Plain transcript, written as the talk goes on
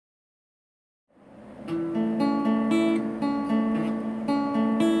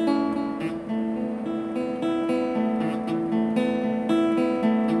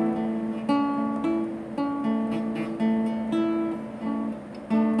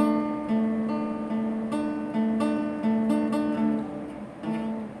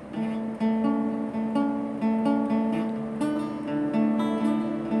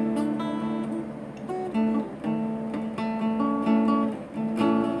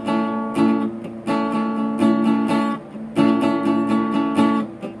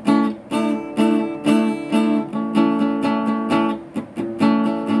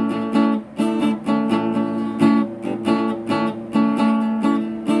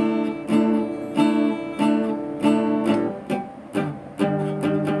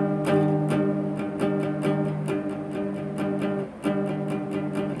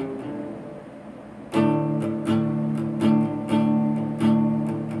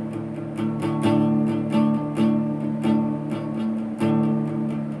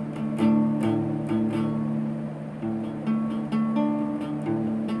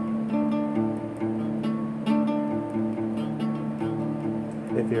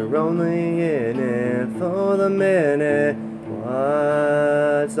If you're only in it for the minute,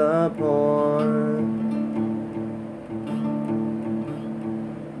 what's the point?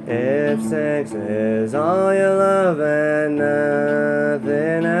 If sex is all you love and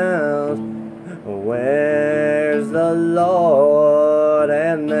nothing else, where's the Lord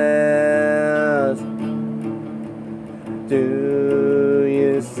in this? Do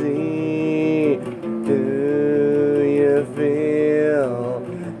you see? Do you feel?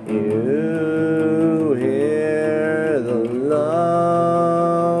 You hear the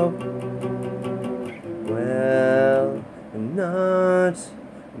love? Well, not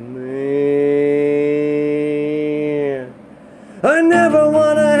me. I never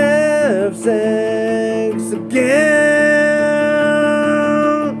wanna have sex again,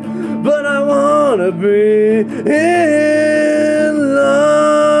 but I wanna be in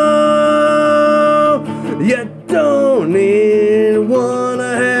love. You don't need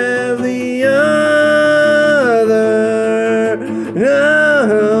wanna have the other.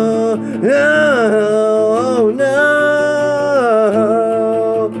 No, no, no.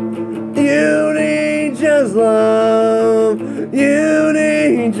 You need just love. You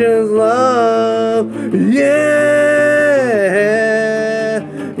need just love. Yeah,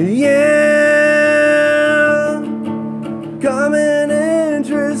 yeah. Common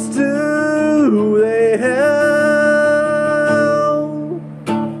interest too, they help.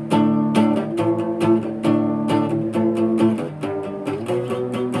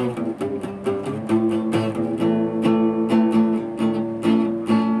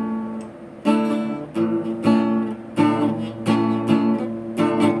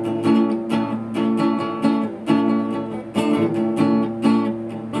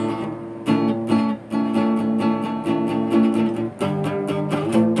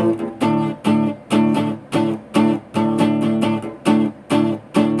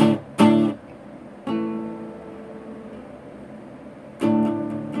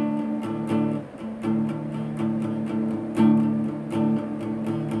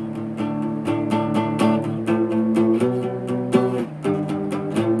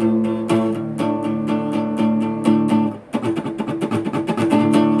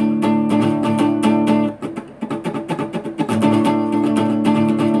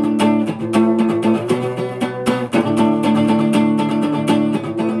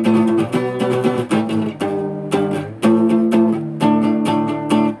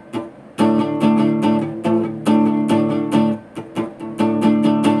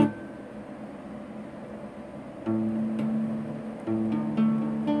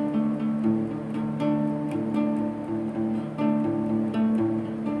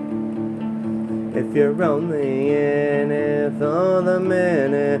 If you're only in it for the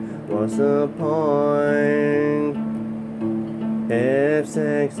minute, what's the point? If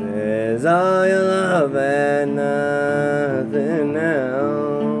sex is all you love and nothing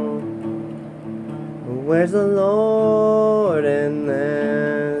else, where's the Lord in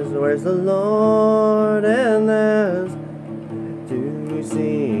this? Where's the Lord in this? Do you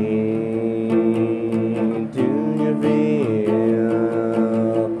see? Do you feel?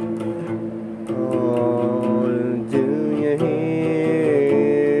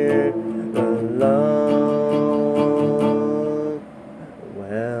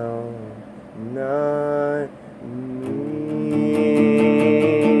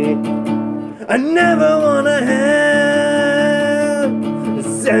 I never wanna have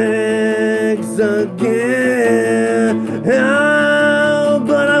sex again, oh,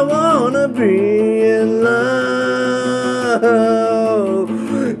 but I wanna be in love.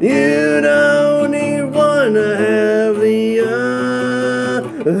 You don't even wanna have the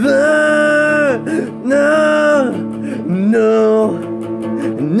other. No, no,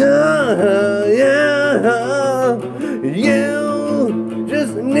 no, yeah. You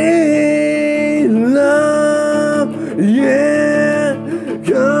just need love, yeah,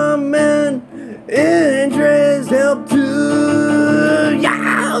 coming in.